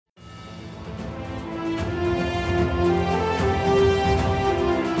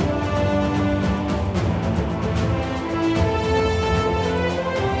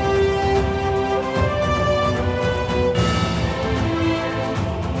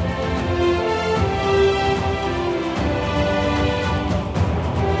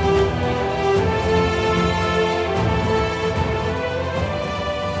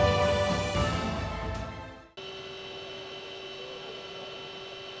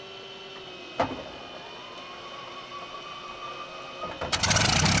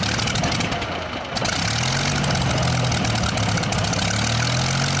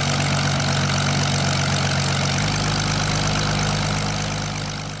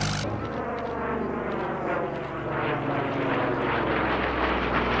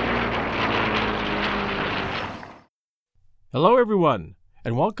Hello, everyone,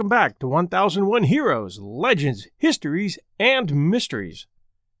 and welcome back to 1001 Heroes, Legends, Histories, and Mysteries.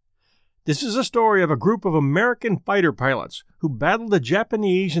 This is a story of a group of American fighter pilots who battled the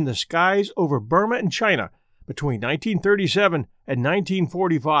Japanese in the skies over Burma and China between 1937 and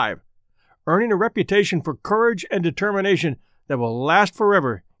 1945, earning a reputation for courage and determination that will last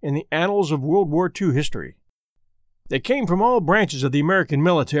forever in the annals of World War II history. They came from all branches of the American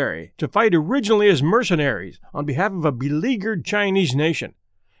military to fight originally as mercenaries on behalf of a beleaguered Chinese nation,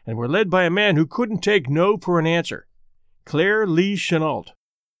 and were led by a man who couldn't take no for an answer, Claire Lee Chennault.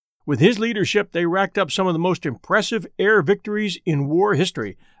 With his leadership, they racked up some of the most impressive air victories in war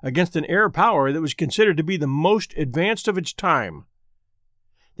history against an air power that was considered to be the most advanced of its time.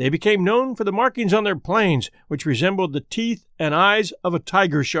 They became known for the markings on their planes, which resembled the teeth and eyes of a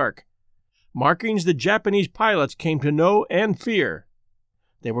tiger shark, markings the Japanese pilots came to know and fear.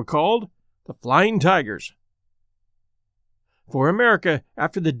 They were called the Flying Tigers. For America,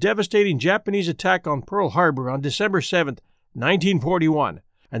 after the devastating Japanese attack on Pearl Harbor on December 7, 1941,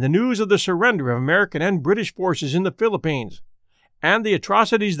 and the news of the surrender of American and British forces in the Philippines, and the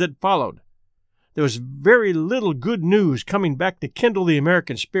atrocities that followed, there was very little good news coming back to kindle the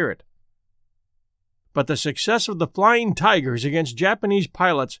American spirit. But the success of the Flying Tigers against Japanese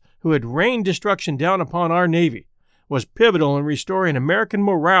pilots who had rained destruction down upon our Navy was pivotal in restoring American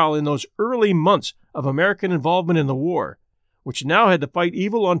morale in those early months of American involvement in the war, which now had to fight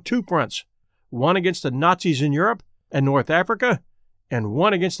evil on two fronts, one against the Nazis in Europe and North Africa, and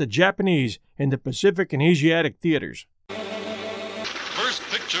one against the Japanese in the Pacific and Asiatic theaters. First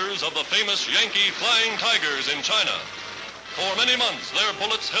pictures of the famous Yankee Flying Tigers in China. For many months, their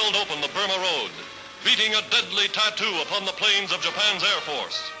bullets held open the Burma Road, beating a deadly tattoo upon the planes of Japan's Air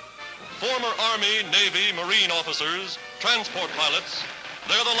Force. Former Army, Navy, Marine officers, transport pilots,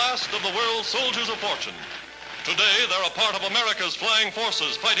 they're the last of the world's soldiers of fortune. Today, they're a part of America's flying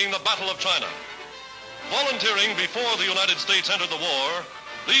forces fighting the Battle of China. Volunteering before the United States entered the war,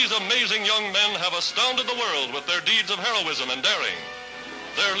 these amazing young men have astounded the world with their deeds of heroism and daring.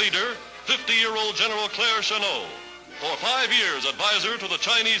 Their leader, 50-year-old General Claire Chennault, for 5 years advisor to the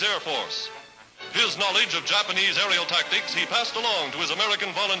Chinese Air Force. His knowledge of Japanese aerial tactics he passed along to his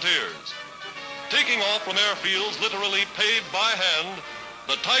American volunteers. Taking off from airfields literally paved by hand,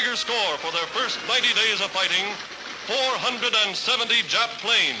 the Tigers score for their first 90 days of fighting 470 Jap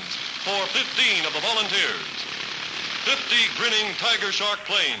planes for 15 of the volunteers. 50 grinning Tiger Shark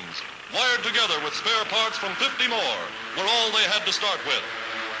planes, wired together with spare parts from 50 more, were all they had to start with.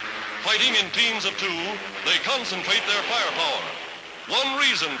 Fighting in teams of 2, they concentrate their firepower. One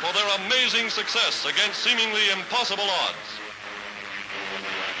reason for their amazing success against seemingly impossible odds.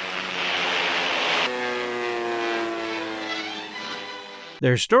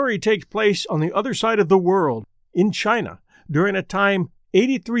 Their story takes place on the other side of the world, in China, during a time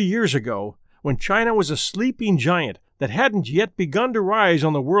 83 years ago when China was a sleeping giant that hadn't yet begun to rise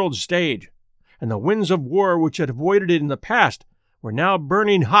on the world stage, and the winds of war which had avoided it in the past were now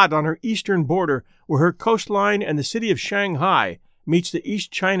burning hot on her eastern border, where her coastline and the city of Shanghai meets the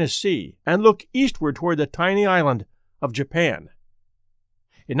East China Sea and look eastward toward the tiny island of Japan.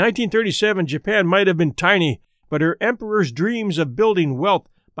 In 1937, Japan might have been tiny, but her emperor's dreams of building wealth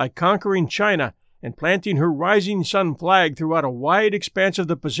by conquering China and planting her rising sun flag throughout a wide expanse of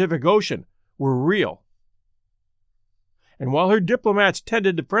the Pacific Ocean were real. And while her diplomats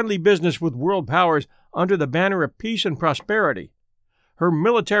tended to friendly business with world powers under the banner of peace and prosperity, her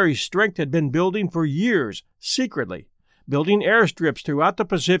military strength had been building for years secretly, building airstrips throughout the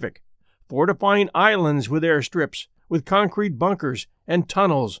Pacific, fortifying islands with airstrips, with concrete bunkers and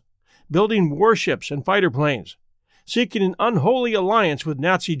tunnels, building warships and fighter planes, seeking an unholy alliance with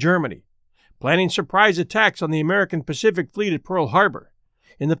Nazi Germany, planning surprise attacks on the American Pacific Fleet at Pearl Harbor,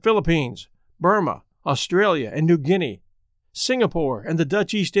 in the Philippines, Burma, Australia and New Guinea, Singapore and the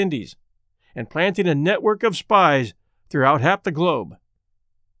Dutch East Indies, and planting a network of spies throughout half the globe.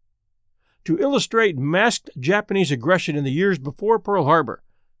 To illustrate masked Japanese aggression in the years before Pearl Harbor,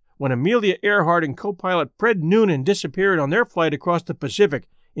 when Amelia Earhart and co-pilot Fred Noonan disappeared on their flight across the Pacific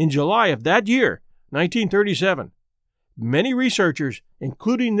in July of that year, 1937, many researchers,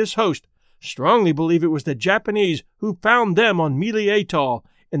 including this host, strongly believe it was the Japanese who found them on Mealy Atoll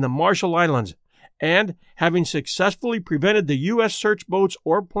in the Marshall Islands, and, having successfully prevented the U.S. search boats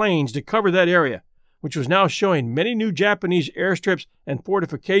or planes to cover that area, which was now showing many new Japanese airstrips and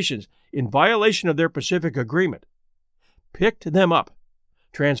fortifications in violation of their Pacific Agreement, picked them up,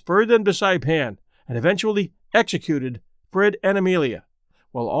 transferred them to Saipan, and eventually executed Fred and Amelia,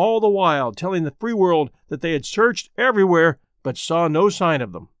 while all the while telling the free world that they had searched everywhere but saw no sign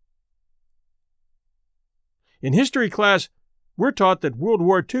of them. In history class, We're taught that World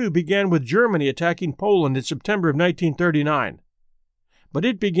War II began with Germany attacking Poland in September of 1939. But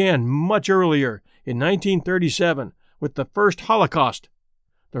it began much earlier, in 1937, with the first Holocaust,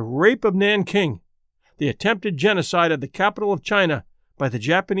 the rape of Nanking, the attempted genocide of the capital of China by the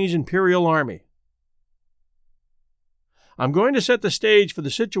Japanese Imperial Army. I'm going to set the stage for the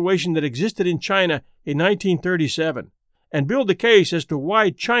situation that existed in China in 1937 and build a case as to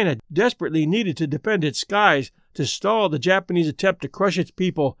why China desperately needed to defend its skies to stall the Japanese attempt to crush its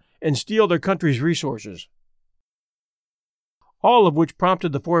people and steal their country's resources. All of which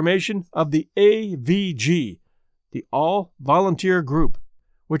prompted the formation of the AVG, the All Volunteer Group,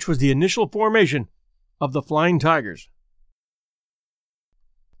 which was the initial formation of the Flying Tigers.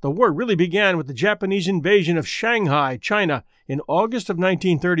 The war really began with the Japanese invasion of Shanghai, China, in August of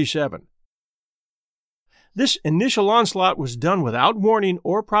 1937. This initial onslaught was done without warning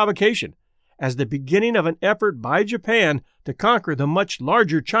or provocation, as the beginning of an effort by Japan to conquer the much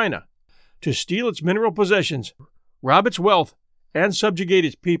larger China, to steal its mineral possessions, rob its wealth, and subjugate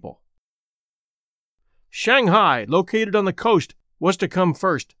its people. Shanghai, located on the coast, was to come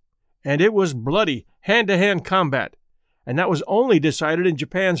first, and it was bloody, hand-to-hand combat, and that was only decided in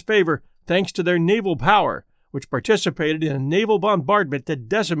Japan's favor thanks to their naval power, which participated in a naval bombardment that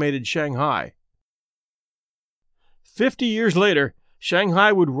decimated Shanghai. 50 years later,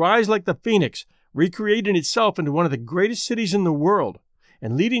 Shanghai would rise like the phoenix, recreating itself into one of the greatest cities in the world,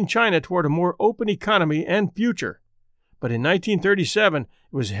 and leading China toward a more open economy and future. But in 1937, it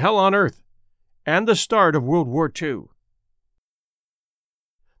was hell on earth, and the start of World War II.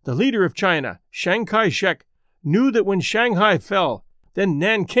 The leader of China, Chiang Kai-shek, knew that when Shanghai fell, then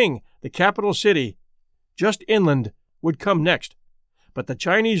Nanking, the capital city, just inland, would come next. But the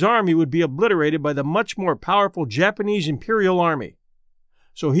Chinese army would be obliterated by the much more powerful Japanese Imperial Army.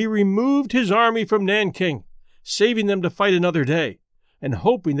 So he removed his army from Nanking, saving them to fight another day, and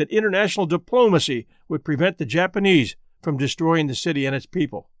hoping that international diplomacy would prevent the Japanese from destroying the city and its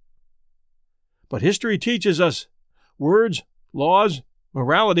people. But history teaches us words, laws,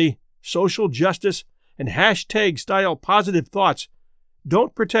 morality, social justice, and hashtag-style positive thoughts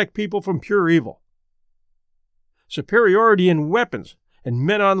don't protect people from pure evil. Superiority in weapons and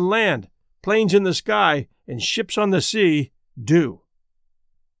men on land, planes in the sky, and ships on the sea do.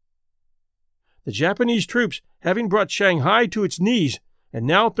 The Japanese troops, having brought Shanghai to its knees and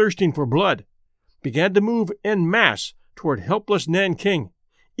now thirsting for blood, began to move en masse toward helpless Nanking,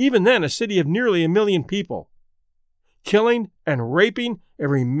 even then a city of nearly 1 million people, killing and raping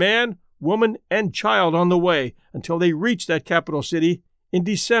every man, woman, and child on the way until they reached that capital city in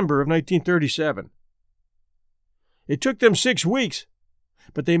December of 1937. It took them 6 weeks,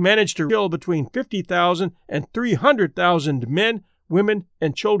 but they managed to kill between 50,000 and 300,000 men, women,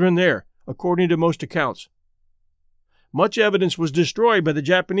 and children there, according to most accounts. Much evidence was destroyed by the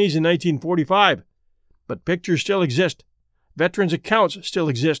Japanese in 1945, but pictures still exist, veterans' accounts still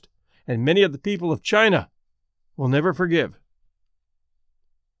exist, and many of the people of China will never forgive.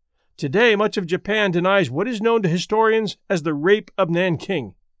 Today, much of Japan denies what is known to historians as the rape of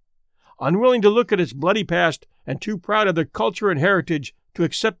Nanking, unwilling to look at its bloody past and too proud of their culture and heritage to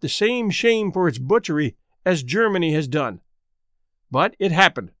accept the same shame for its butchery as Germany has done. But it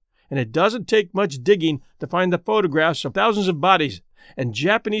happened, and it doesn't take much digging to find the photographs of thousands of bodies and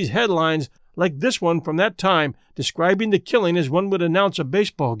Japanese headlines like this one from that time describing the killing as one would announce a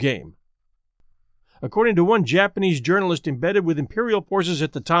baseball game. According to one Japanese journalist embedded with imperial forces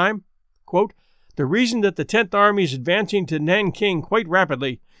at the time, quote, "The reason that the 10th Army is advancing to Nanking quite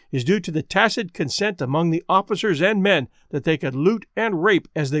rapidly is due to the tacit consent among the officers and men that they could loot and rape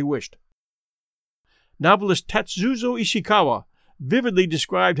as they wished." Novelist Tatsuzo Ishikawa vividly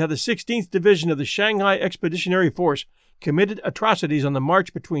described how the 16th Division of the Shanghai Expeditionary Force committed atrocities on the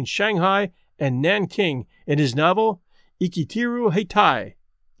march between Shanghai and Nanking in his novel Ikitiru Heitai,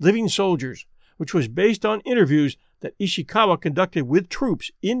 Living Soldiers, which was based on interviews that Ishikawa conducted with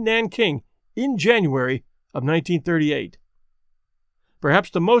troops in Nanking in January of 1938.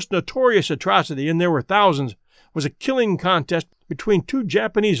 Perhaps the most notorious atrocity, and there were thousands, was a killing contest between 2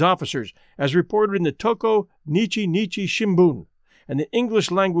 Japanese officers, as reported in the Toko Nichi Nichi Shimbun and the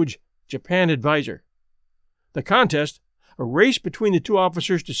English-language Japan Advisor. The contest, a race between the 2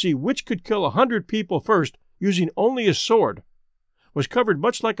 officers to see which could kill 100 people first using only a sword, was covered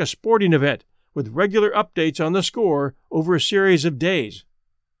much like a sporting event, with regular updates on the score over a series of days.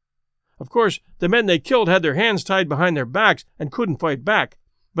 Of course, the men they killed had their hands tied behind their backs and couldn't fight back,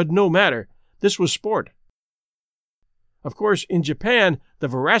 but no matter, this was sport. Of course, in Japan, the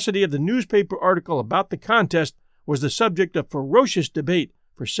veracity of the newspaper article about the contest was the subject of ferocious debate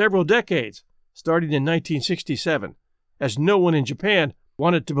for several decades, starting in 1967, as no one in Japan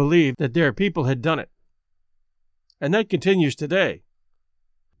wanted to believe that their people had done it. And that continues today.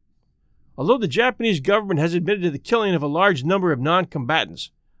 Although the Japanese government has admitted to the killing of a large number of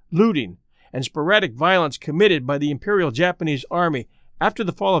non-combatants, looting, and sporadic violence committed by the Imperial Japanese Army after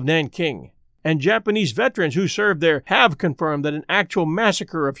the fall of Nanking, and Japanese veterans who served there have confirmed that an actual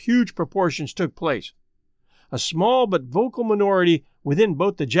massacre of huge proportions took place, a small but vocal minority within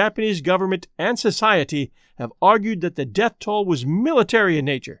both the Japanese government and society have argued that the death toll was military in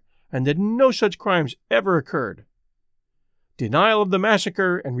nature and that no such crimes ever occurred. Denial of the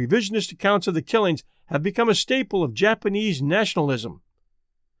massacre and revisionist accounts of the killings have become a staple of Japanese nationalism.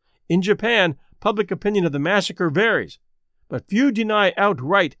 In Japan, public opinion of the massacre varies, but few deny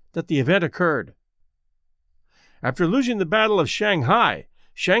outright that the event occurred. After losing the Battle of Shanghai,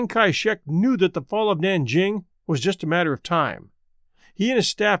 Chiang Kai-shek knew that the fall of Nanjing was just a matter of time. He and his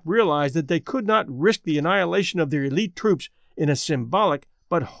staff realized that they could not risk the annihilation of their elite troops in a symbolic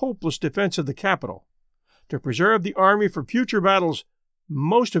but hopeless defense of the capital. To preserve the army for future battles,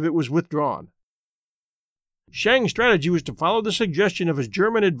 most of it was withdrawn. Chiang's strategy was to follow the suggestion of his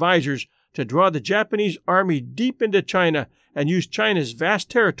German advisors to draw the Japanese army deep into China and use China's vast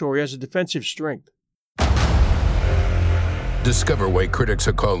territory as a defensive strength. Discover why critics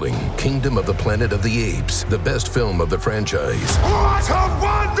are calling Kingdom of the Planet of the Apes the best film of the franchise. What a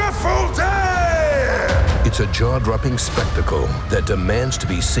wonderful day! It's a jaw-dropping spectacle that demands to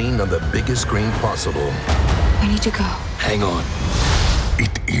be seen on the biggest screen possible. We need to go. Hang on.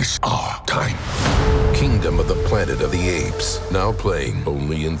 It is our time. Kingdom of the Planet of the Apes. Now playing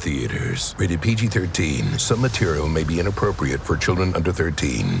only in theaters. Rated PG-13. Some material may be inappropriate for children under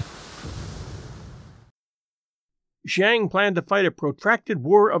 13. Chiang planned to fight a protracted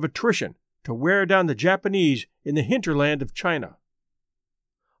war of attrition to wear down the Japanese in the hinterland of China.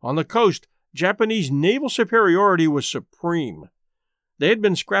 On the coast, Japanese naval superiority was supreme. They had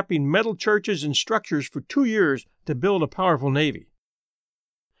been scrapping metal churches and structures for 2 years to build a powerful navy.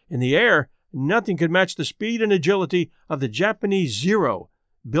 In the air, nothing could match the speed and agility of the Japanese Zero,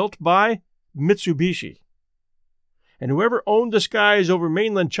 built by Mitsubishi. And whoever owned the skies over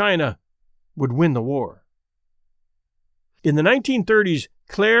mainland China would win the war. In the 1930s,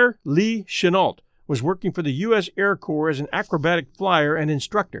 Claire Lee Chennault was working for the U.S. Air Corps as an acrobatic flyer and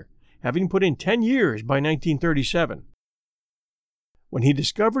instructor, having put in 10 years by 1937. When he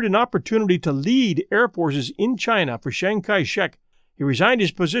discovered an opportunity to lead air forces in China for Chiang Kai-shek, he resigned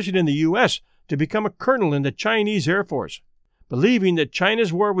his position in the U.S. to become a colonel in the Chinese Air Force, believing that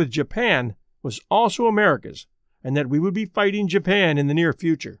China's war with Japan was also America's, and that we would be fighting Japan in the near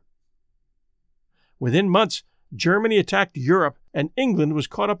future. Within months, Germany attacked Europe, and England was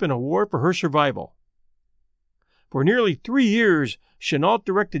caught up in a war for her survival. For nearly 3 years, Chennault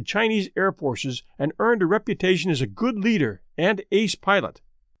directed Chinese air forces and earned a reputation as a good leader and ace pilot.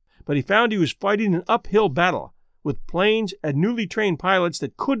 But he found he was fighting an uphill battle with planes and newly trained pilots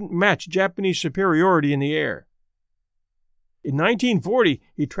that couldn't match Japanese superiority in the air. In 1940,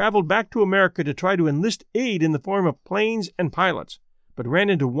 he traveled back to America to try to enlist aid in the form of planes and pilots, but ran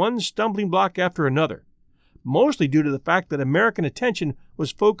into one stumbling block after another, mostly due to the fact that American attention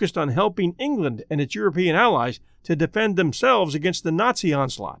was focused on helping England and its European allies to defend themselves against the Nazi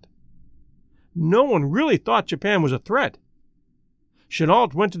onslaught. No one really thought Japan was a threat.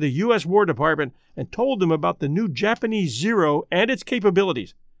 Chennault went to the U.S. War Department and told them about the new Japanese Zero and its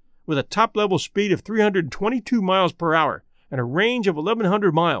capabilities, with a top-level speed of 322 miles per hour and a range of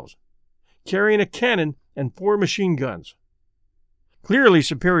 1,100 miles, carrying a cannon and 4 machine guns. Clearly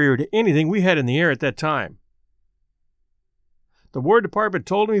superior to anything we had in the air at that time. The War Department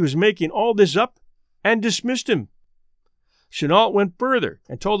told him he was making all this up and dismissed him. Chennault went further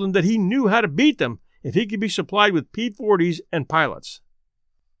and told him that he knew how to beat them if he could be supplied with P-40s and pilots.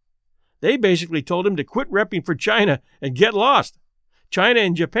 They basically told him to quit repping for China and get lost. China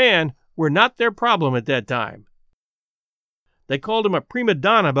and Japan were not their problem at that time. They called him a prima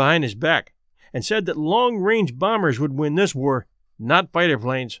donna behind his back and said that long-range bombers would win this war, not fighter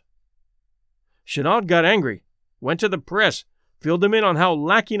planes. Chennault got angry, went to the press, filled them in on how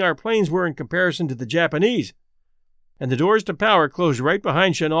lacking our planes were in comparison to the Japanese, and the doors to power closed right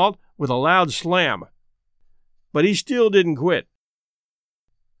behind Chennault with a loud slam. But he still didn't quit.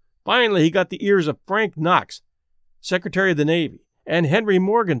 Finally, he got the ears of Frank Knox, Secretary of the Navy, and Henry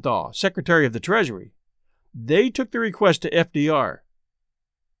Morgenthau, Secretary of the Treasury. They took the request to FDR.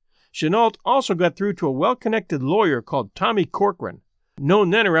 Chennault also got through to a well-connected lawyer called Tommy Corcoran, known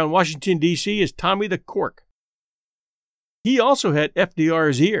then around Washington, D.C. as Tommy the Cork. He also had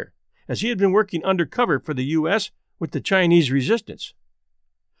FDR's ear, as he had been working undercover for the U.S. with the Chinese resistance.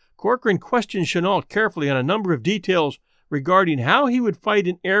 Corcoran questioned Chennault carefully on a number of details regarding how he would fight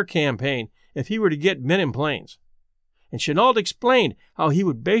an air campaign if he were to get men in planes. And Chennault explained how he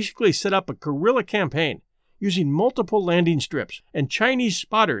would basically set up a guerrilla campaign using multiple landing strips and Chinese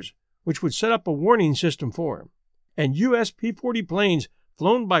spotters, which would set up a warning system for him, and U.S. P-40 planes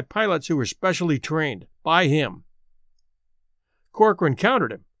flown by pilots who were specially trained by him. Corcoran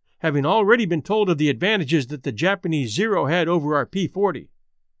countered him, having already been told of the advantages that the Japanese Zero had over our P-40.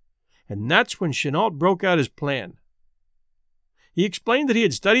 And that's when Chennault broke out his plan. He explained that he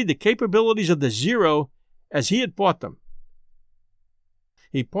had studied the capabilities of the Zero as he had fought them.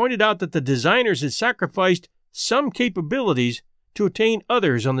 He pointed out that the designers had sacrificed some capabilities to attain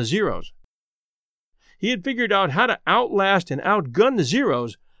others on the Zeros. He had figured out how to outlast and outgun the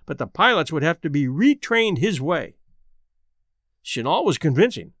Zeros, but the pilots would have to be retrained his way. Chennault was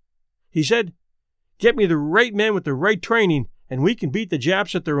convincing. He said, "Get me the right men with the right training, and we can beat the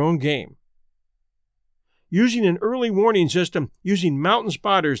Japs at their own game." Using an early warning system using mountain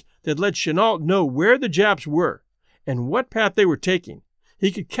spotters that let Chennault know where the Japs were and what path they were taking,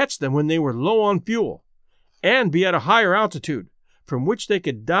 he could catch them when they were low on fuel and be at a higher altitude, from which they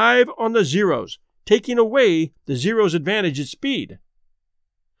could dive on the Zeros, taking away the Zero's advantage at speed.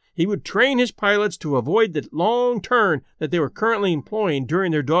 He would train his pilots to avoid the long turn that they were currently employing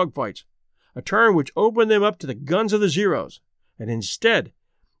during their dogfights, a turn which opened them up to the guns of the Zeros, and instead,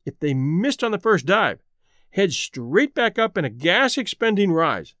 if they missed on the first dive, head straight back up in a gas-expending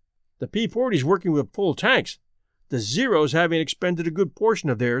rise, the P-40s working with full tanks, the Zeros having expended a good portion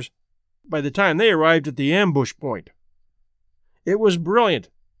of theirs by the time they arrived at the ambush point. It was brilliant,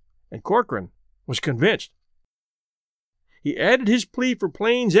 and Corcoran was convinced. He added his plea for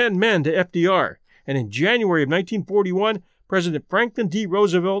planes and men to FDR, and in January of 1941, President Franklin D.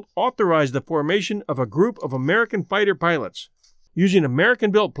 Roosevelt authorized the formation of a group of American fighter pilots using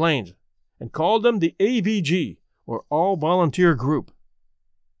American-built planes, and called them the AVG, or All Volunteer Group.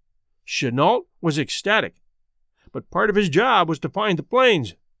 Chennault was ecstatic, but part of his job was to find the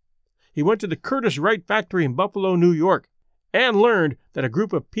planes. He went to the Curtiss Wright factory in Buffalo, New York, and learned that a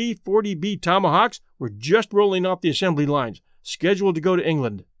group of P-40B Tomahawks were just rolling off the assembly lines, scheduled to go to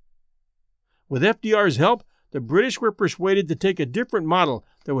England. With FDR's help, the British were persuaded to take a different model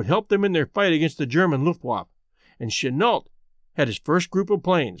that would help them in their fight against the German Luftwaffe, and Chennault had his first group of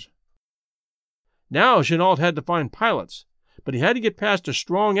planes. Now Chennault had to find pilots, but he had to get past a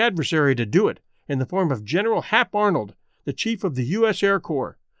strong adversary to do it, in the form of General Hap Arnold, the chief of the U.S. Air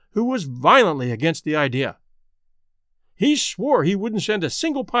Corps, who was violently against the idea. He swore he wouldn't send a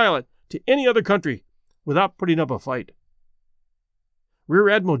single pilot to any other country without putting up a fight. Rear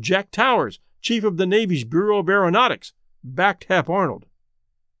Admiral Jack Towers, chief of the Navy's Bureau of Aeronautics, backed Hap Arnold.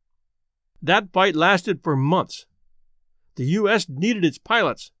 That fight lasted for months. The U.S. needed its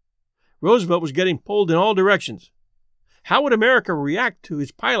pilots. Roosevelt was getting pulled in all directions. How would America react to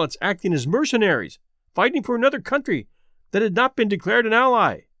its pilots acting as mercenaries, fighting for another country that had not been declared an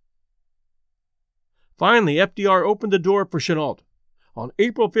ally? Finally, FDR opened the door for Chennault. On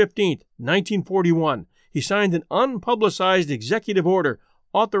April 15, 1941, he signed an unpublicized executive order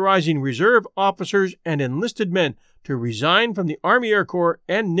authorizing reserve officers and enlisted men to resign from the Army Air Corps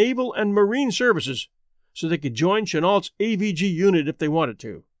and Naval and Marine services so they could join Chennault's AVG unit if they wanted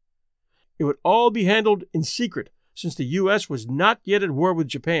to. It would all be handled in secret, since the U.S. was not yet at war with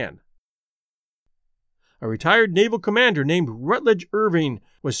Japan. A retired naval commander named Rutledge Irving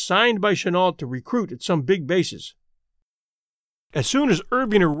was signed by Chennault to recruit at some big bases. As soon as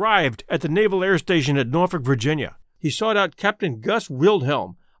Irving arrived at the Naval Air Station at Norfolk, Virginia, he sought out Captain Gus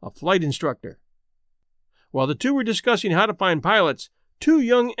Wilhelm, a flight instructor. While the two were discussing how to find pilots, two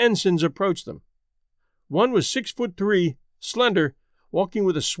young ensigns approached them. One was 6'3", slender, walking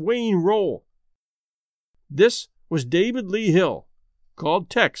with a swaying roll. This was David Lee Hill, called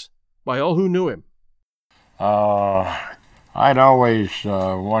Tex by all who knew him. I'd always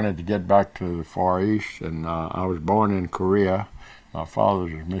wanted to get back to the Far East, and I was born in Korea. My father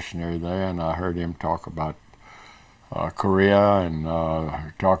was a missionary there, and I heard him talk about Korea and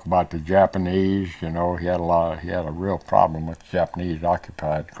talk about the Japanese. You know, he had a real problem with the Japanese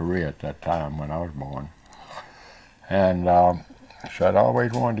occupied Korea at that time when I was born. And so I'd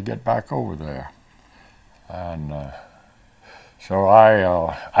always wanted to get back over there. And so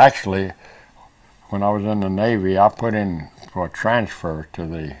I actually, when I was in the Navy, I put in for a transfer to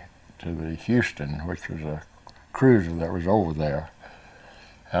the Houston, which was a cruiser that was over there.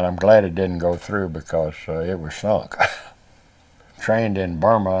 And I'm glad it didn't go through because it was sunk. Trained in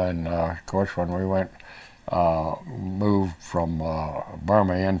Burma, and of course when we went, moved from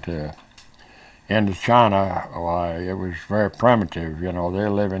Burma into China, why, it was very primitive. You know, they're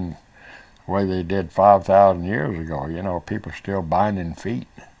living the way they did 5,000 years ago. You know, people still binding feet.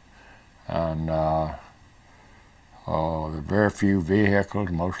 And there are very few vehicles,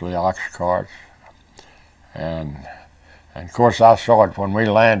 mostly ox carts. And of course I saw it when we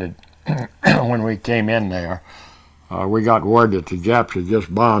landed, when we came in there. We got word that the Japs had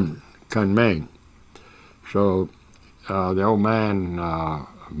just bombed Kunming. So the old man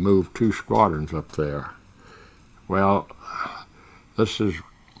moved 2 squadrons up there. Well, this is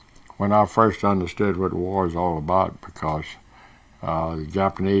when I first understood what the war is all about, because the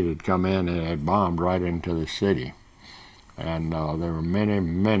Japanese had come in and had bombed right into the city. And there were many,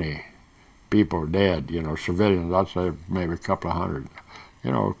 many people dead, you know, civilians. I'd say maybe a couple of hundred.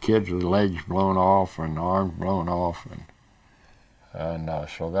 You know, kids with legs blown off and arms blown off. And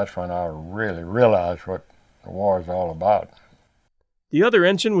so that's when I really realized what the war is all about. The other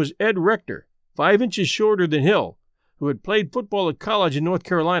ensign was Ed Rector, 5 inches shorter than Hill, who had played football at college in North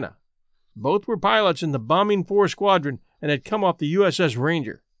Carolina. Both were pilots in the Bombing 4 Squadron and had come off the USS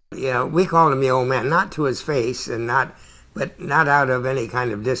Ranger. Yeah, we called him the old man, not to his face, but not out of any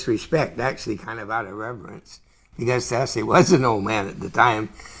kind of disrespect, actually kind of out of reverence, because to us he was an old man at the time.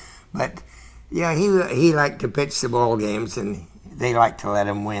 But yeah, he liked to pitch the ball games, and they liked to let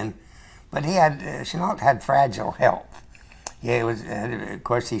him win. But Chennault had fragile health. Yeah, of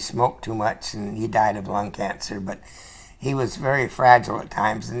course he smoked too much, and he died of lung cancer, but he was very fragile at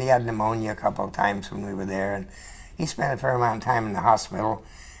times, and he had pneumonia a couple of times when we were there, and he spent a fair amount of time in the hospital.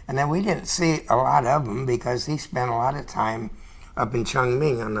 And then we didn't see a lot of him because he spent a lot of time up in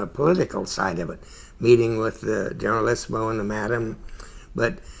Chongming on the political side of it, meeting with the General Ismo and the Madam.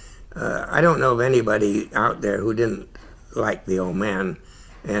 But I don't know of anybody out there who didn't like the old man.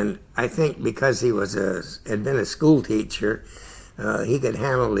 And I think because he had been a school teacher, he could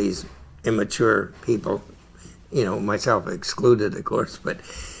handle these immature people, you know, myself excluded, of course. But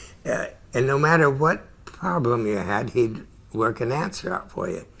and no matter what problem you had, he'd work an answer out for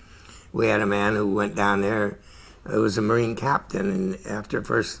you. We had a man who went down there, who was a Marine captain, and after the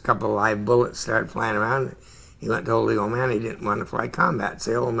first couple of live bullets started flying around, he went and told the old man he didn't want to fly combat.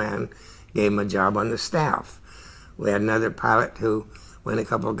 So the old man gave him a job on the staff. We had another pilot who, when a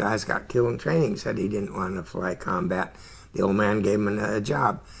couple of guys got killed in training, said he didn't want to fly combat. The old man gave him a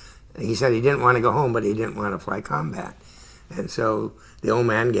job. He said he didn't want to go home, but he didn't want to fly combat. And so the old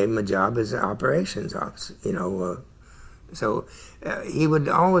man gave him a job as an operations officer, you know. So he would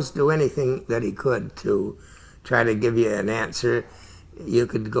always do anything that he could to try to give you an answer. You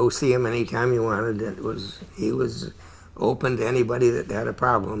could go see him anytime you wanted. He was open to anybody that had a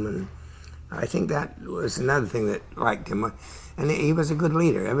problem, and I think that was another thing that liked him. And he was a good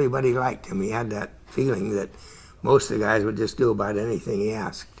leader. Everybody liked him. He had that feeling that most of the guys would just do about anything he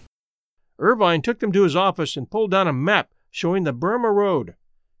asked. Irvine took them to his office and pulled down a map showing the Burma Road,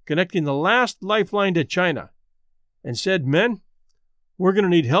 connecting the last lifeline to China, and said, "Men, we're going to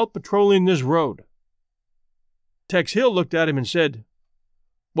need help patrolling this road." Tex Hill looked at him and said,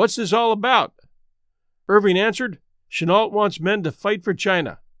 "What's this all about?" Irving answered, "Chennault wants men to fight for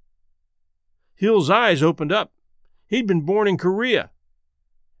China." Hill's eyes opened up. He'd been born in Korea.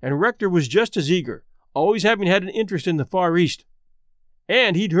 And Rector was just as eager, always having had an interest in the Far East.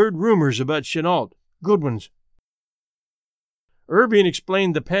 And he'd heard rumors about Chennault, good ones. Irving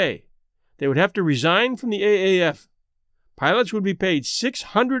explained the pay. They would have to resign from the AAF. Pilots would be paid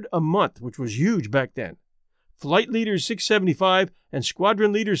 $600 a month, which was huge back then. Flight leaders $675 and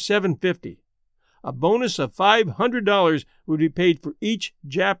squadron leaders $750. A bonus of $500 would be paid for each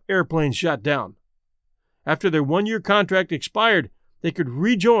Jap airplane shot down. After their 1-year contract expired, they could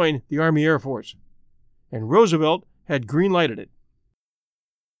rejoin the Army Air Force. And Roosevelt had green-lighted it.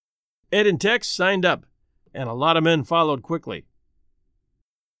 Ed and Tex signed up, and a lot of men followed quickly.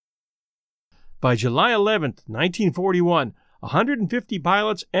 By July 11, 1941, 150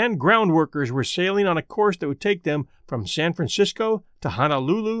 pilots and ground workers were sailing on a course that would take them from San Francisco to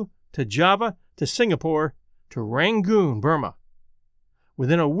Honolulu to Java to Singapore to Rangoon, Burma.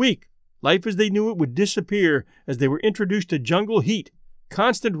 Within a week, life as they knew it would disappear as they were introduced to jungle heat,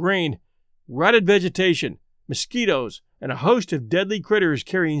 constant rain, rotted vegetation, mosquitoes, and a host of deadly critters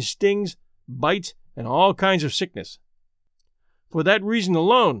carrying stings, bites, and all kinds of sickness. For that reason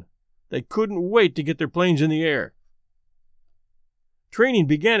alone, they couldn't wait to get their planes in the air. Training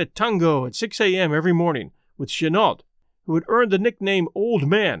began at Tungo at 6 a.m. every morning with Chennault, who had earned the nickname Old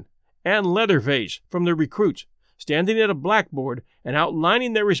Man, and Leatherface from their recruits, standing at a blackboard and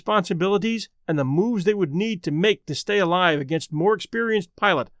outlining their responsibilities and the moves they would need to make to stay alive against more experienced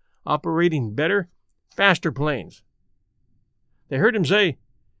pilot operating better, faster planes. They heard him say,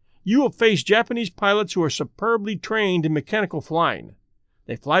 "You will face Japanese pilots who are superbly trained in mechanical flying.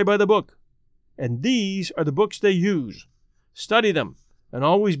 They fly by the book, and these are the books they use. Study them, and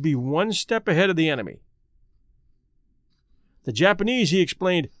always be one step ahead of the enemy. The Japanese, he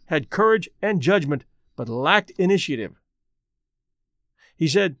explained, had courage and judgment, but lacked initiative. He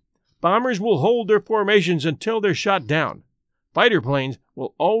said, bombers will hold their formations until they're shot down. Fighter planes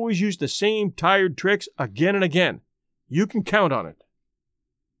will always use the same tired tricks again and again. You can count on it.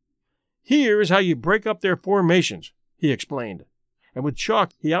 Here is how you break up their formations, he explained. And with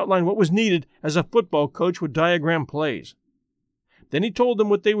chalk, he outlined what was needed as a football coach would diagram plays. Then he told them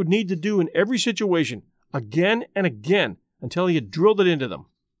what they would need to do in every situation, again and again, until he had drilled it into them.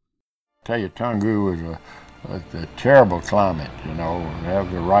 I tell you, Taungoo was a terrible climate, you know. We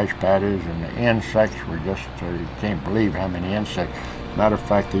have the rice paddies and the insects were just, you can't believe how many insects. Matter of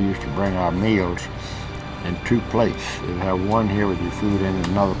fact, they used to bring our meals in 2 plates. They'd have one here with your food in and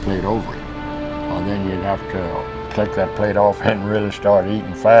another plate over it. Well, then you'd have to take that plate off and really start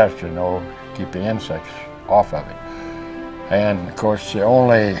eating fast, you know, keep the insects off of it. And of course, the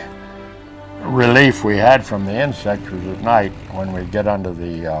only relief we had from the insects was at night when we'd get under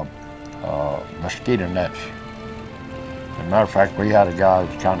the mosquito nets. As a matter of fact, we had a guy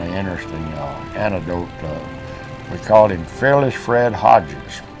that's kind of interesting anecdote. We called him Fearless Fred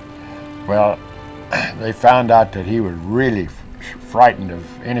Hodges. Well, they found out that he was really frightened of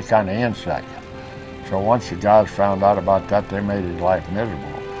any kind of insect. So once the guys found out about that, they made his life miserable.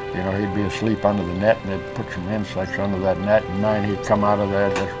 You know, he'd be asleep under the net, and they'd put some insects under that net, and man, he'd come out of there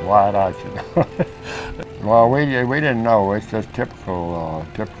just wide-eyed, you know. Well, we didn't know. It's just typical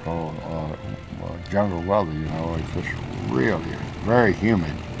jungle weather, you know. It's just really very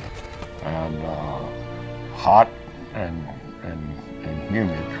humid and hot and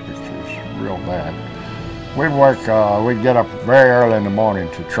humid, which is real bad. We'd get up very early in the morning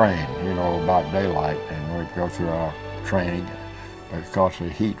to train, you know, about daylight, and we'd go through our training because the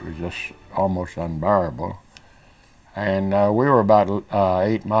heat was just almost unbearable. And we were about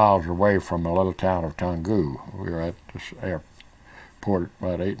 8 miles away from the little town of Taungoo. We were at this airport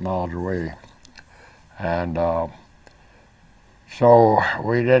about 8 miles away. And so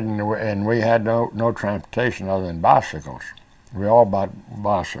we didn't, and we had no transportation other than bicycles. We all bought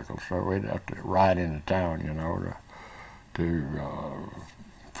bicycles, so we'd have to ride into town, you know, to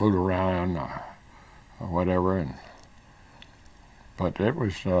fool around or whatever. But it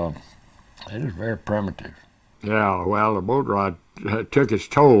was very primitive. Yeah, well, the boat ride took its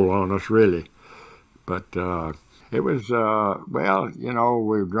toll on us, really. But it was, well, you know,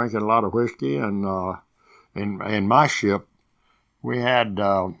 we were drinking a lot of whiskey, and in my ship, we had,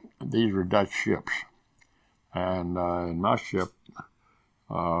 these were Dutch ships. And in my ship,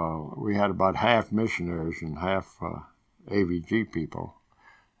 we had about half missionaries and half AVG people.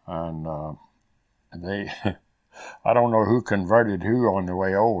 And they, I don't know who converted who on the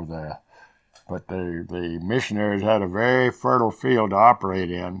way over there, but the missionaries had a very fertile field to operate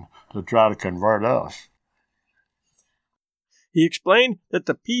in to try to convert us. He explained that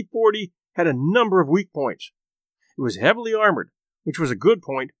the P-40 had a number of weak points. It was heavily armored, which was a good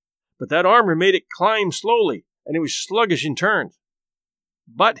point, but that armor made it climb slowly, and it was sluggish in turns.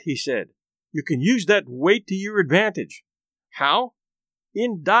 But, he said, you can use that weight to your advantage. How?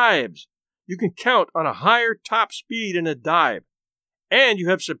 In dives. You can count on a higher top speed in a dive, and you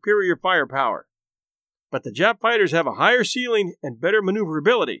have superior firepower. But the Jap fighters have a higher ceiling and better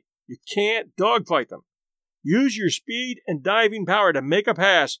maneuverability. You can't dogfight them. Use your speed and diving power to make a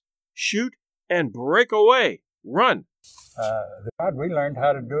pass, shoot, and break away. Run. We learned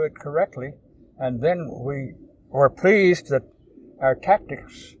how to do it correctly, and then we were pleased that our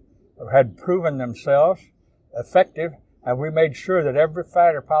tactics had proven themselves effective, and we made sure that every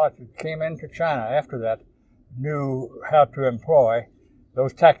fighter pilot that came into China after that knew how to employ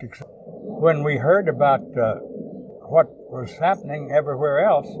those tactics. When we heard about what was happening everywhere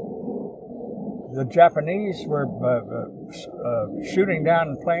else, the Japanese were shooting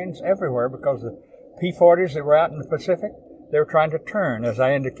down planes everywhere because the P-40s that were out in the Pacific, they were trying to turn, as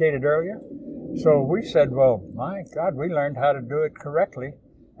I indicated earlier. So we said, well, my God, we learned how to do it correctly.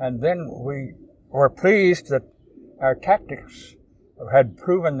 And then we were pleased that our tactics had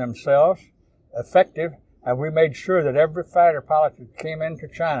proven themselves effective, and we made sure that every fighter pilot that came into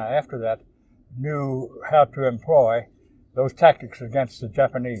China after that knew how to employ those tactics against the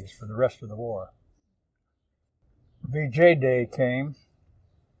Japanese for the rest of the war. VJ Day came,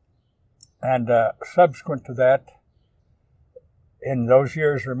 and subsequent to that, in those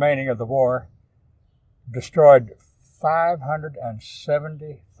years remaining of the war, destroyed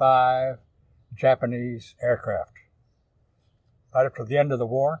 575 Japanese aircraft right up to the end of the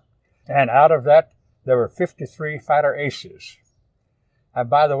war. And out of that, there were 53 fighter aces. And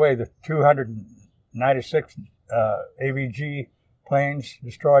by the way, the 296 AVG planes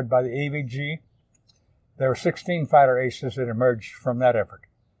destroyed by the AVG, there were 16 fighter aces that emerged from that effort,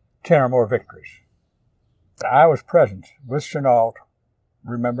 10 or more victories. I was present with Chennault.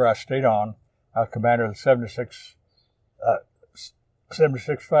 Remember, I stayed on. I was commander of the 76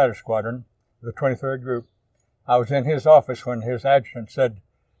 Fighter Squadron, the 23rd Group. I was in his office when his adjutant said,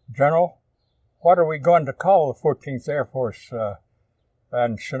 "General, what are we going to call the 14th Air Force?"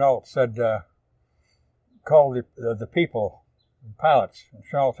 And Chennault said, "Call the people, the pilots." And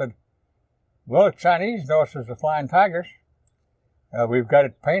Chennault said, "Well, the Chinese know us as the Flying Tigers. We've got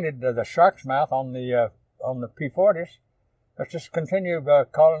it painted, the shark's mouth on the P-40s. Let's just continue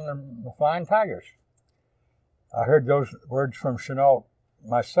calling them the Flying Tigers." I heard those words from Chennault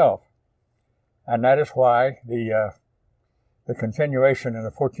myself, and that is why the continuation in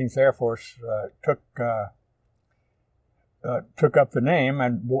the 14th Air Force took up the name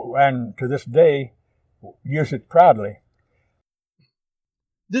and to this day use it proudly.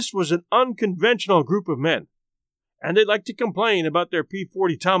 This was an unconventional group of men, and they liked to complain about their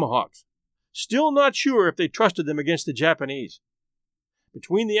P-40 Tomahawks, still not sure if they trusted them against the Japanese.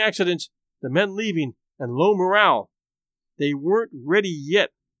 Between the accidents, the men leaving, and low morale, they weren't ready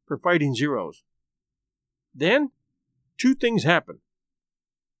yet for fighting Zeros. Then, two things happened.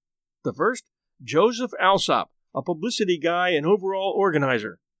 The first, Joseph Alsop, a publicity guy and overall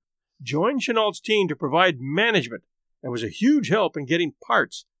organizer, joined Chennault's team to provide management and was a huge help in getting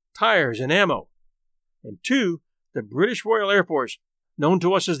parts, tires, and ammo. And two, the British Royal Air Force, known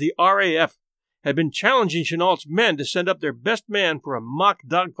to us as the RAF, had been challenging Chennault's men to send up their best man for a mock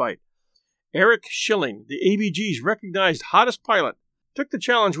dogfight. Eric Schilling, the AVG's recognized hottest pilot, took the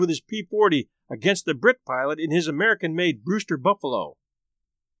challenge with his P-40 against the Brit pilot in his American-made Brewster Buffalo.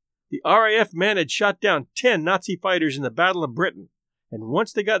 The RAF man had shot down 10 Nazi fighters in the Battle of Britain, and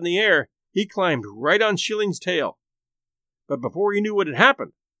once they got in the air, he climbed right on Schilling's tail. But before he knew what had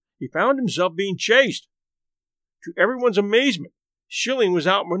happened, he found himself being chased. To everyone's amazement, Schilling was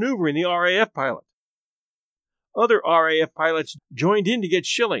outmaneuvering the RAF pilot. Other RAF pilots joined in to get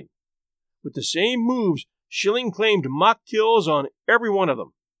Schilling. With the same moves, Schilling claimed mock kills on every one of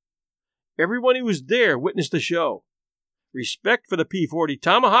them. Everyone who was there witnessed the show. Respect for the P-40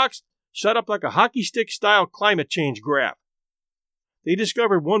 Tomahawks shot up like a hockey stick-style climate change graph. They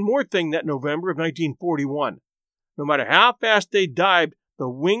discovered one more thing that November of 1941. No matter how fast they dived, the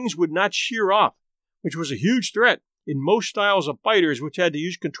wings would not shear off, which was a huge threat in most styles of fighters which had to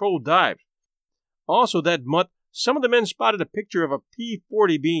use controlled dives. Also that month, some of the men spotted a picture of a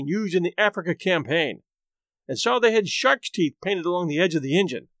P-40 being used in the Africa campaign, and saw they had shark's teeth painted along the edge of the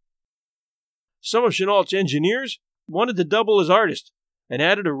engine. Some of Chennault's engineers wanted to double as artists, and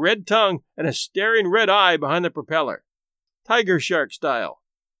added a red tongue and a staring red eye behind the propeller, tiger shark style.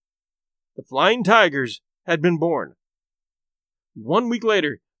 The Flying Tigers had been born. 1 week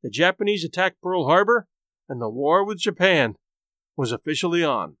later, the Japanese attacked Pearl Harbor, and the war with Japan was officially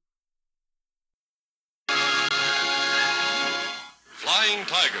on. Flying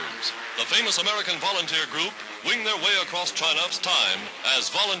Tigers, the famous American volunteer group, wing their way across China's time as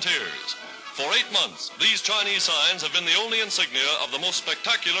volunteers. For 8 months, these Chinese signs have been the only insignia of the most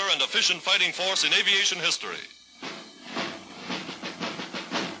spectacular and efficient fighting force in aviation history.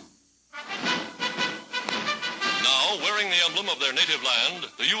 Now, wearing the emblem of their native land,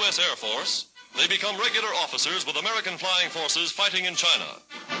 the U.S. Air Force, they become regular officers with American flying forces fighting in China.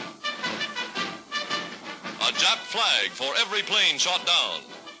 A Jap flag for every plane shot down.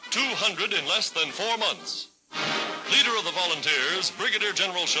 200 in less than 4 months. Leader of the volunteers, Brigadier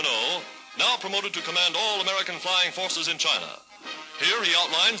General Chennault, now promoted to command all American flying forces in China. Here he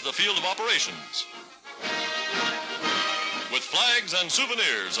outlines the field of operations. With flags and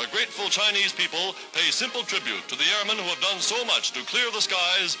souvenirs, a grateful Chinese people pay simple tribute to the airmen who have done so much to clear the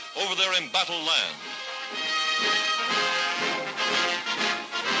skies over their embattled land.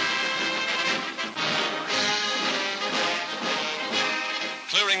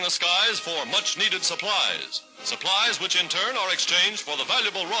 Clearing the skies for much-needed supplies. Supplies which in turn are exchanged for the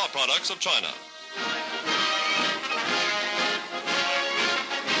valuable raw products of China.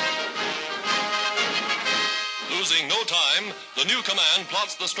 Losing no time, the new command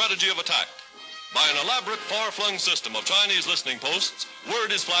plots the strategy of attack. By an elaborate far-flung system of Chinese listening posts,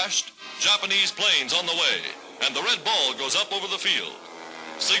 word is flashed, Japanese planes on the way, and the red ball goes up over the field.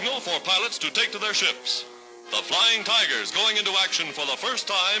 Signal for pilots to take to their ships. The Flying Tigers going into action for the first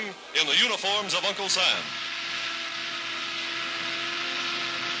time in the uniforms of Uncle Sam.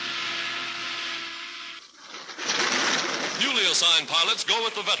 Newly assigned pilots go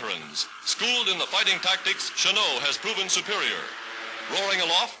with the veterans. Schooled in the fighting tactics, Chennault has proven superior. Roaring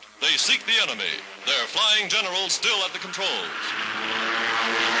aloft, they seek the enemy, their flying generals still at the controls.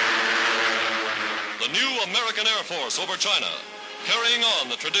 The new American Air Force over China, carrying on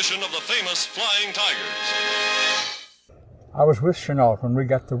the tradition of the famous Flying Tigers. I was with Chennault when we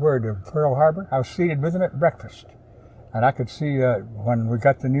got the word of Pearl Harbor. I was seated with him at breakfast. And I could see when we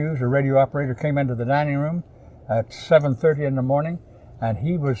got the news, a radio operator came into the dining room at 7:30 in the morning, and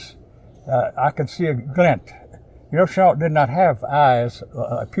he was, I could see a glint. You know, Chennault did not have eyes,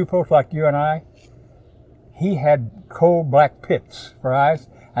 pupils like you and I. He had coal black pits for eyes,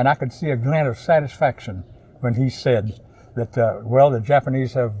 and I could see a glint of satisfaction when he said that, the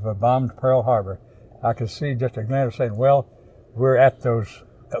Japanese have bombed Pearl Harbor. I could see just a glint of saying, well, we're at those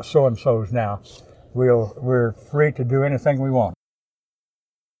so-and-sos now. We're free to do anything we want.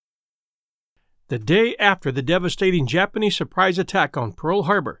 The day after the devastating Japanese surprise attack on Pearl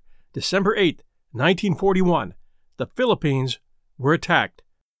Harbor, December 8, 1941, the Philippines were attacked.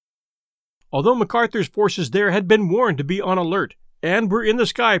 Although MacArthur's forces there had been warned to be on alert and were in the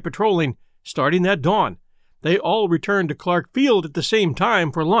sky patrolling starting that dawn, they all returned to Clark Field at the same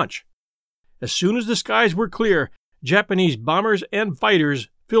time for lunch. As soon as the skies were clear, Japanese bombers and fighters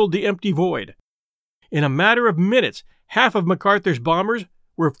filled the empty void. In a matter of minutes, half of MacArthur's bombers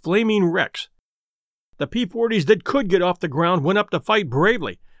were flaming wrecks. The P-40s that could get off the ground went up to fight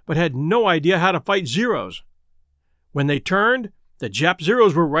bravely, but had no idea how to fight Zeros. When they turned, the Jap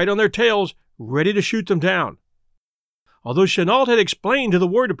Zeros were right on their tails, ready to shoot them down. Although Chennault had explained to the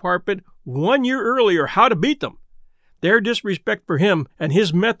War Department 1 year earlier how to beat them, their disrespect for him and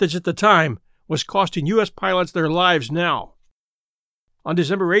his methods at the time was costing U.S. pilots their lives now. On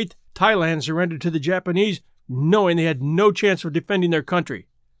December 8th, Thailand surrendered to the Japanese, knowing they had no chance of defending their country.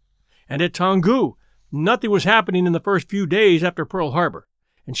 And at Taungoo, nothing was happening in the first few days after Pearl Harbor,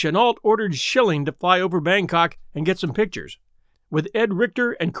 and Chennault ordered Schilling to fly over Bangkok and get some pictures, with Ed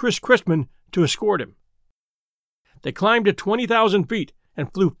Richter and Chris Christman to escort him. They climbed to 20,000 feet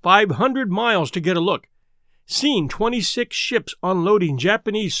and flew 500 miles to get a look, seeing 26 ships unloading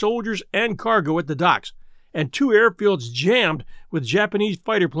Japanese soldiers and cargo at the docks, and 2 airfields jammed with Japanese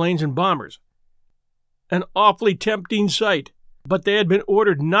fighter planes and bombers. An awfully tempting sight, but they had been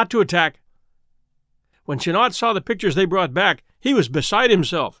ordered not to attack. When Chennault saw the pictures they brought back, he was beside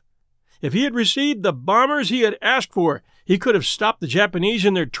himself. If he had received the bombers he had asked for, he could have stopped the Japanese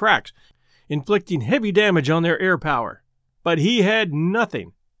in their tracks, inflicting heavy damage on their air power. But he had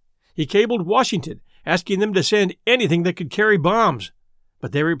nothing. He cabled Washington, asking them to send anything that could carry bombs.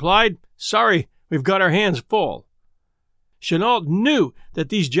 But they replied, "Sorry, we've got our hands full." Chennault knew that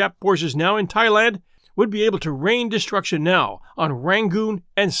these Jap forces now in Thailand would be able to rain destruction now on Rangoon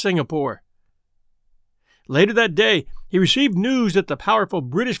and Singapore. Later that day, he received news that the powerful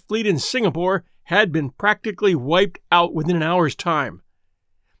British fleet in Singapore had been practically wiped out within an hour's time.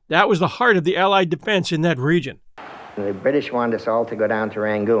 That was the heart of the Allied defense in that region. The British wanted us all to go down to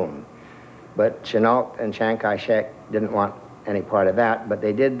Rangoon, but Chennault and Chiang Kai-shek didn't want any part of that, but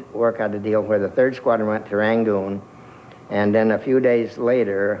they did work out a deal where the 3rd Squadron went to Rangoon, and then a few days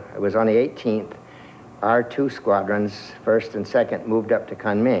later, it was on the 18th, our 2 squadrons, 1st and 2nd, moved up to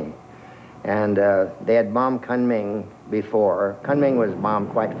Kunming. And they had bombed Kunming before. Kunming was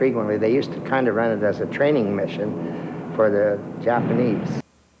bombed quite frequently. They used to kind of run it as a training mission for the Japanese.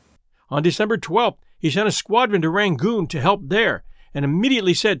 On December 12th, he sent a squadron to Rangoon to help there, and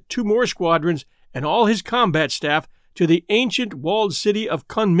immediately sent 2 more squadrons and all his combat staff to the ancient walled city of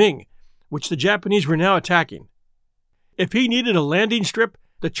Kunming, which the Japanese were now attacking. If he needed a landing strip,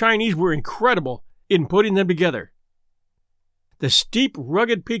 the Chinese were incredible in putting them together. The steep,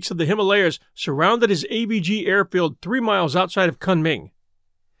 rugged peaks of the Himalayas surrounded his AVG airfield 3 miles outside of Kunming.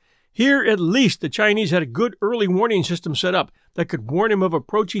 Here, at least, the Chinese had a good early warning system set up that could warn him of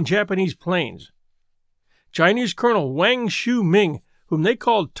approaching Japanese planes. Chinese Colonel Wang Shu-ming, whom they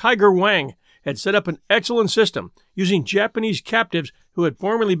called Tiger Wang, had set up an excellent system using Japanese captives who had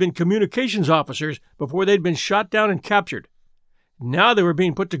formerly been communications officers before they'd been shot down and captured. Now they were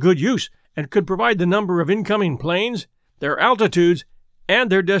being put to good use and could provide the number of incoming planes, their altitudes,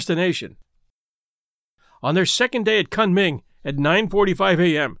 and their destination. On their second day at Kunming, at 9:45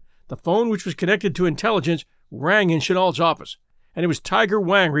 a.m., the phone which was connected to intelligence rang in Chennault's office, and it was Tiger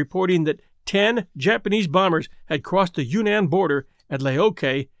Wang reporting that 10 Japanese bombers had crossed the Yunnan border at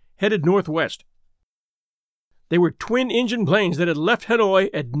Laoke, headed northwest. They were twin-engine planes that had left Hanoi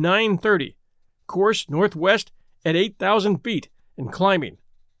at 9:30, course northwest at 8,000 feet, and climbing.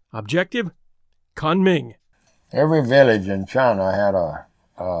 Objective, Kunming. Every village in China had a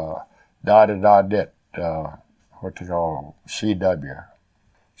da-da-da-dit, what they call CW.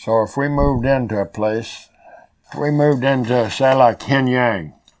 So if we moved into a place, we moved into, say, like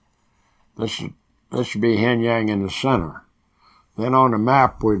Henyang. This should be Henyang in the center. Then on the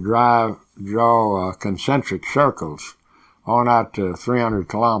map, we draw concentric circles on out to 300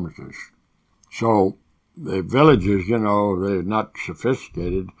 kilometers. So the villages, you know, they're not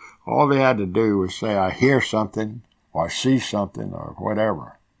sophisticated. All they had to do was say, I hear something, or I see something, or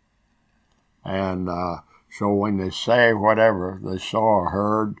whatever. And so when they say whatever they saw or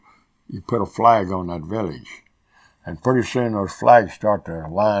heard, you put a flag on that village. And pretty soon those flags start to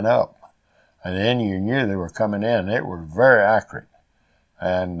line up. And then you knew they were coming in. It was very accurate.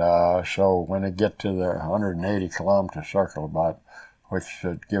 And so when they get to the 180 kilometer circle about, which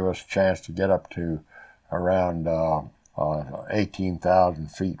should give us a chance to get up to around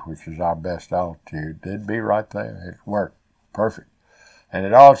 18,000 feet, which is our best altitude, it'd be right there. It worked perfect. And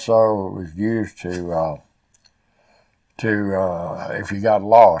it also was used to if you got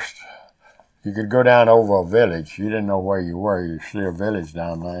lost, you could go down over a village. You didn't know where you were. You see a village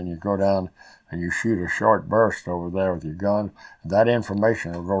down there, and you go down and you shoot a short burst over there with your gun. That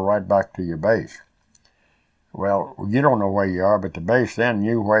information will go right back to your base. Well, you don't know where you are, but the base then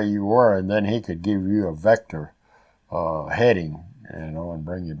knew where you were, and then he could give you a vector heading, you know, and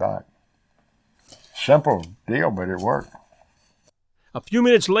bring you back. Simple deal, but it worked. A few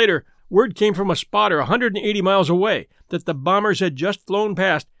minutes later, word came from a spotter 180 miles away that the bombers had just flown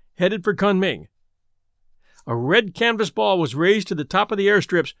past, headed for Kunming. A red canvas ball was raised to the top of the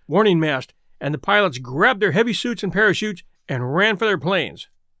airstrip's warning mast, and the pilots grabbed their heavy suits and parachutes and ran for their planes.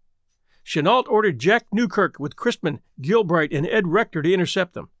 Chennault ordered Jack Newkirk with Christman, Gilbright, and Ed Rector to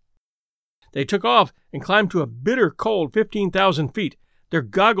intercept them. They took off and climbed to a bitter cold 15,000 feet, their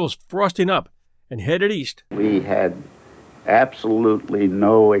goggles frosting up, and headed east. We had absolutely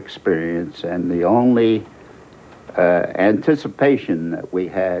no experience, and the only anticipation that we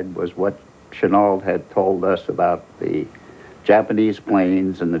had was what Chennault had told us about the Japanese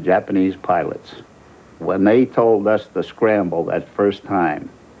planes and the Japanese pilots. When they told us to scramble that first time,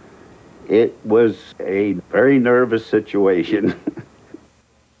 it was a very nervous situation.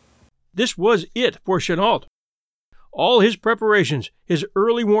 This was it for Chennault. All his preparations, his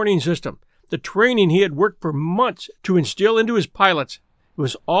early warning system, the training he had worked for months to instill into his pilots, it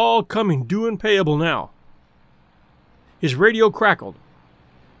was all coming due and payable now. His radio crackled.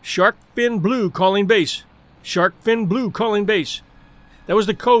 Shark Fin Blue calling base. Shark Fin Blue calling base. That was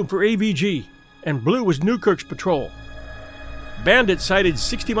the code for AVG, and blue was Newkirk's patrol. Bandit sighted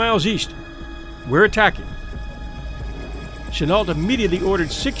 60 miles east. We're attacking. Chennault immediately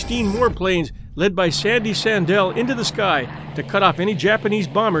ordered 16 more planes led by Sandy Sandell into the sky to cut off any Japanese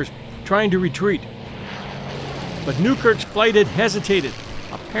bombers trying to retreat. But Newkirk's flight had hesitated,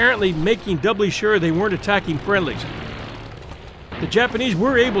 apparently making doubly sure they weren't attacking friendlies. The Japanese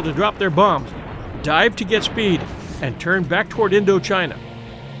were able to drop their bombs, dive to get speed, and turn back toward Indochina.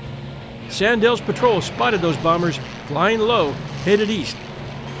 Sandell's patrol spotted those bombers flying low, headed east.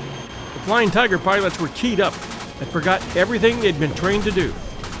 The Flying Tiger pilots were keyed up and forgot everything they'd been trained to do.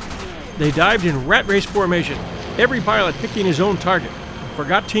 They dived in rat race formation, every pilot picking his own target, and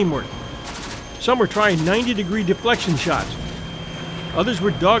forgot teamwork. Some were trying 90-degree deflection shots. Others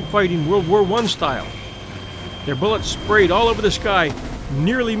were dogfighting World War I style. Their bullets sprayed all over the sky,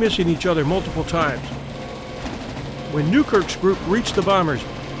 nearly missing each other multiple times. When Newkirk's group reached the bombers,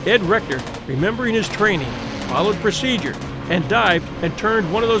 Ed Rector, remembering his training, followed procedure and dived and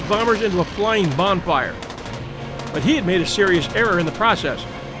turned one of those bombers into a flying bonfire. But he had made a serious error in the process,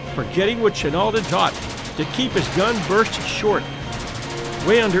 forgetting what Chennault had taught, to keep his gun bursts short,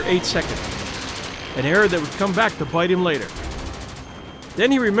 way under 8 seconds, an error that would come back to bite him later.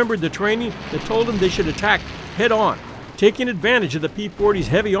 Then he remembered the training that told him they should attack head-on, taking advantage of the P-40's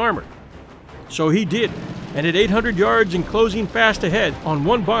heavy armor. So he did, and at 800 yards and closing fast ahead on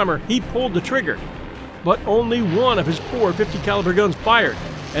one bomber, he pulled the trigger. But only one of his 4 50 caliber guns fired,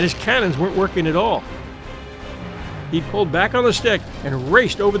 and his cannons weren't working at all. He pulled back on the stick and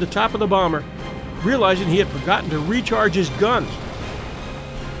raced over the top of the bomber, realizing he had forgotten to recharge his guns.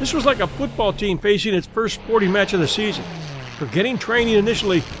 This was like a football team facing its first sporting match of the season, forgetting training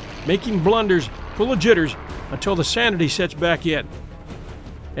initially, making blunders, full of jitters, until the sanity sets back in.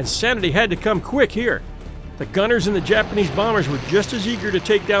 And sanity had to come quick here. The gunners and the Japanese bombers were just as eager to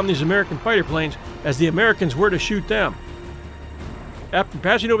take down these American fighter planes as the Americans were to shoot them. After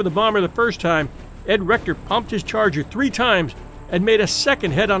passing over the bomber the first time, Ed Rector pumped his Charger 3 times and made a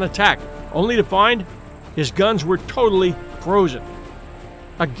second head-on attack, only to find his guns were totally frozen.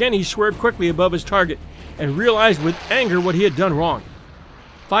 Again, he swerved quickly above his target and realized with anger what he had done wrong.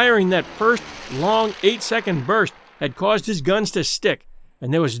 Firing that first long 8-second burst had caused his guns to stick,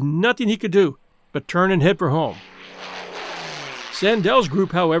 and there was nothing he could do but turn and head for home. Sandel's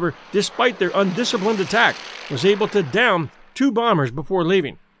group, however, despite their undisciplined attack, was able to down 2 bombers before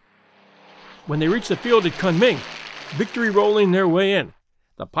leaving. When they reached the field at Kunming, victory rolling their way in,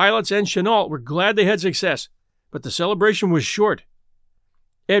 the pilots and Chennault were glad they had success, but the celebration was short.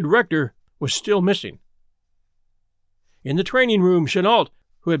 Ed Rector was still missing. In the training room, Chennault,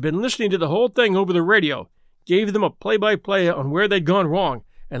 who had been listening to the whole thing over the radio, gave them a play-by-play on where they'd gone wrong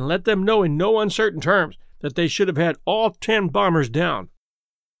and let them know in no uncertain terms that they should have had all 10 bombers down.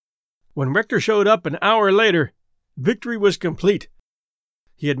 When Rector showed up an hour later, victory was complete.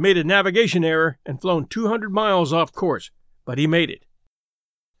 He had made a navigation error and flown 200 miles off course, but he made it.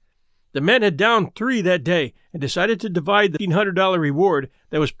 The men had downed 3 that day and decided to divide the $1,500 reward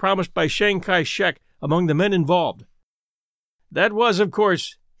that was promised by Chiang Kai-shek among the men involved. That was, of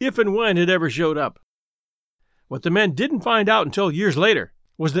course, if and when it ever showed up. What the men didn't find out until years later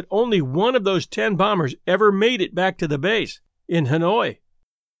was that only one of those 10 bombers ever made it back to the base, in Hanoi.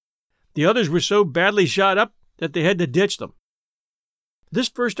 The others were so badly shot up that they had to ditch them. This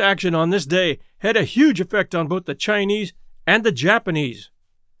first action on this day had a huge effect on both the Chinese and the Japanese.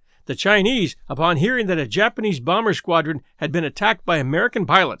 The Chinese, upon hearing that a Japanese bomber squadron had been attacked by American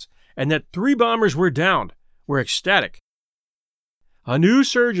pilots and that 3 bombers were downed, were ecstatic. A new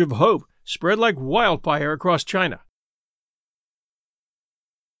surge of hope spread like wildfire across China.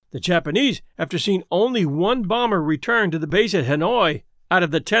 The Japanese, after seeing only 1 bomber return to the base at Hanoi out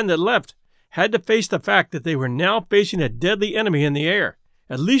of the 10 that left, had to face the fact that they were now facing a deadly enemy in the air,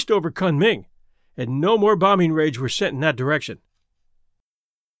 at least over Kunming, and no more bombing raids were sent in that direction.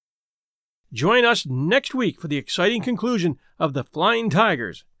 Join us next week for the exciting conclusion of the Flying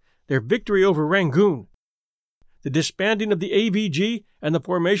Tigers, their victory over Rangoon, the disbanding of the AVG and the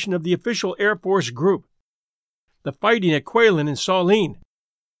formation of the official Air Force group, the fighting at Kweilin and Saline,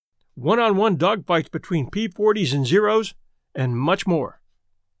 one-on-one dogfights between P-40s and Zeros, and much more.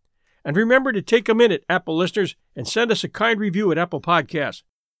 And remember to take a minute, Apple listeners, and send us a kind review at Apple Podcasts.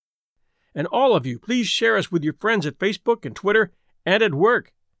 And all of you, please share us with your friends at Facebook and Twitter and at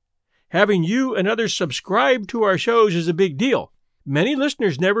work. Having you and others subscribe to our shows is a big deal. Many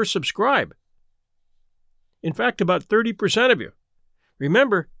listeners never subscribe. In fact, about 30% of you.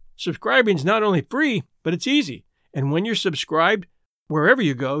 Remember, subscribing is not only free, but it's easy. And when you're subscribed, wherever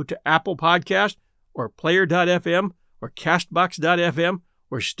you go, to Apple Podcast or Player.fm or Castbox.fm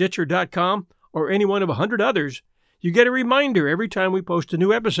or Stitcher.com or any one of 100 others, you get a reminder every time we post a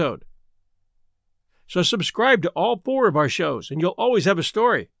new episode. So subscribe to all 4 of our shows, and you'll always have a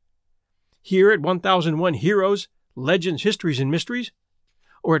story. Here at 1001 Heroes, Legends, Histories, and Mysteries,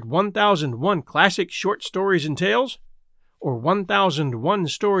 or at 1001 Classic Short Stories and Tales, or 1001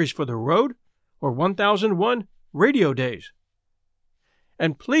 Stories for the Road, or 1001 Radio Days.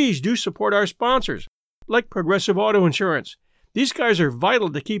 And please do support our sponsors, like Progressive Auto Insurance. These guys are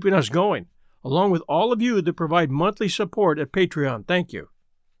vital to keeping us going, along with all of you that provide monthly support at Patreon. Thank you.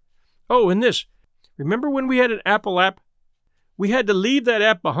 Oh, and this, remember when we had an Apple app? We had to leave that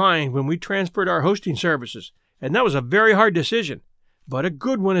app behind when we transferred our hosting services, and that was a very hard decision, but a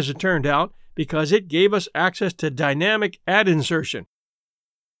good one as it turned out, because it gave us access to dynamic ad insertion.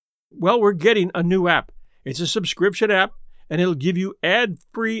 Well, we're getting a new app. It's a subscription app, and it'll give you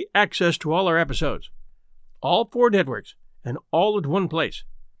ad-free access to all our episodes. All 4 networks, and all at one place.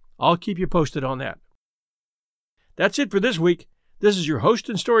 I'll keep you posted on that. That's it for this week. This is your host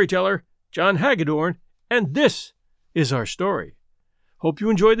and storyteller, John Hagedorn, and this is our story. Hope you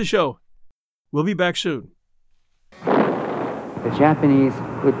enjoyed the show. We'll be back soon. The Japanese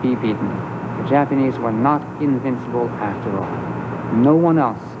could be beaten. The Japanese were not invincible after all. No one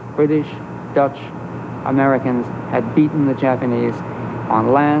else, British, Dutch, Americans, had beaten the Japanese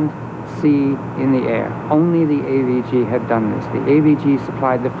on land, sea, in the air. Only the AVG had done this. The AVG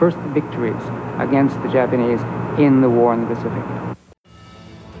supplied the first victories against the Japanese in the war in the Pacific.